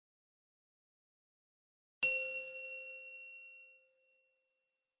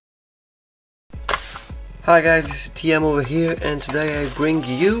Hi guys, this is TM over here, and today I bring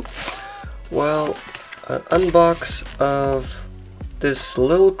you, well, an unbox of this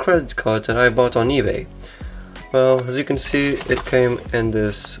little credit card that I bought on eBay. Well, as you can see, it came in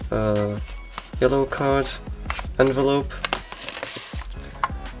this yellow card envelope.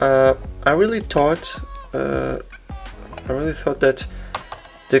 I really thought that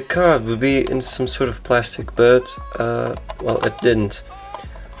the card would be in some sort of plastic, but well, it didn't.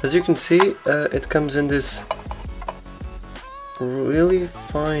 As you can see, it comes in this really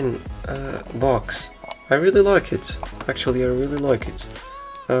fine box. I really like it. Actually, I really like it.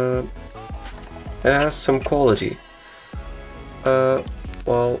 It has some quality. Well,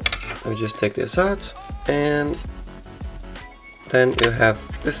 let me just take this out, and then you have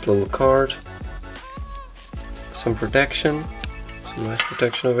this little card, some protection, some nice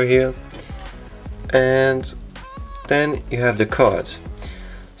protection over here, and then you have the card.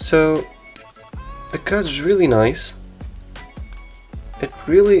 So the card is really nice. The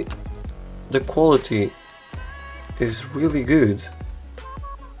quality is really good,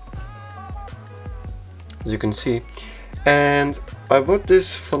 as you can see, and I bought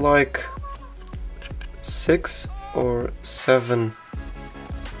this for like $6 or $7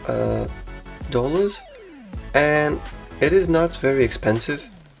 dollars, and it is not very expensive.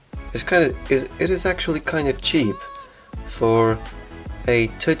 It is actually kind of cheap for a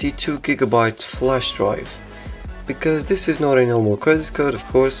 32 gigabyte flash drive, because this is not a normal credit card, of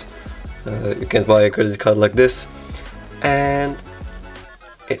course. You can't buy a credit card like this, and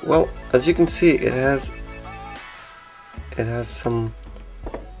well, as you can see, it has some,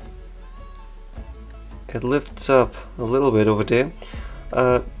 it lifts up a little bit over there.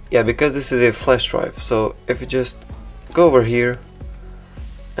 Yeah, because this is a flash drive, so if you just go over here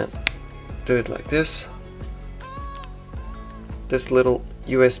and do it like this, this little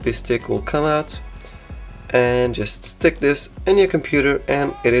USB stick will come out, and just stick this in your computer,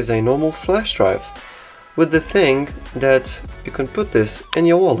 and it is a normal flash drive, with the thing that you can put this in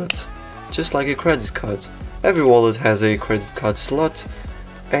your wallet, just like a credit card. Every wallet has a credit card slot,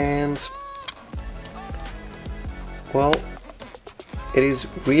 and well, it is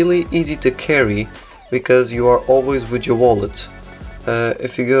really easy to carry because you are always with your wallet.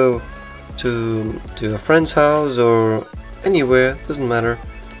 If you go to a friend's house or anywhere, doesn't matter,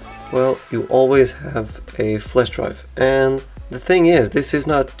 well, you always have a flash drive. And the thing is, this is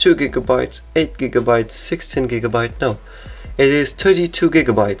not 2 gigabytes, 8 gigabytes, 16 gigabytes, no, it is 32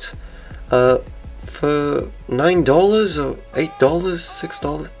 gigabytes for $9 or $8,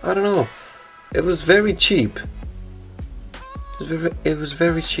 $6, I don't know. It was very cheap. It was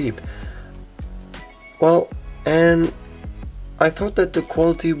very cheap. Well, and I thought that the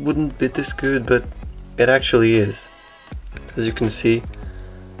quality wouldn't be this good, but it actually is. As you can see,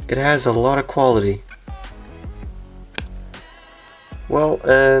 it has a lot of quality. Well,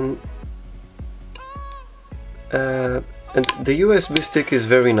 and the USB stick is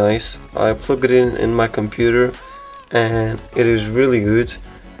very nice. I plug it in my computer, and it is really good.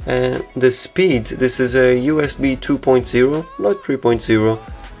 And the speed, this is a USB 2.0, not 3.0,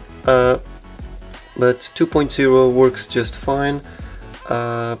 but 2.0 works just fine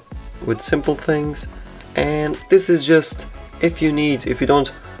with simple things. And this is just if you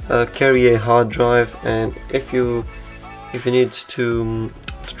don't carry a hard drive, and if you need to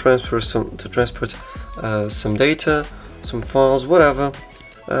transport some data, some files, whatever,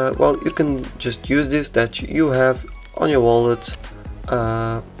 well, you can just use this that you have on your wallet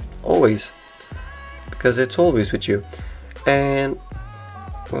always, because it's always with you. And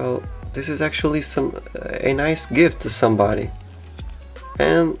well, this is actually a nice gift to somebody.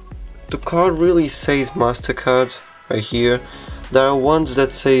 And the card really says MasterCard right here. There are ones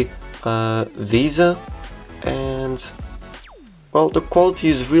that say Visa, and well, the quality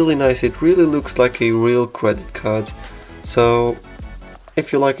is really nice. It really looks like a real credit card. So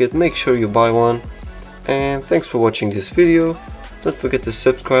if you like it, make sure you buy one. And thanks for watching this video. Don't forget to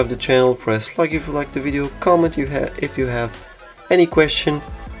subscribe to the channel, press like if you like the video, comment if you have any question.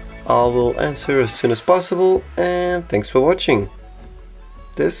 I will answer as soon as possible, and thanks for watching.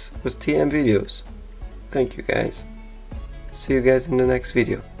 This was TM Videos. Thank you guys. See you guys in the next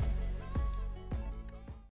video.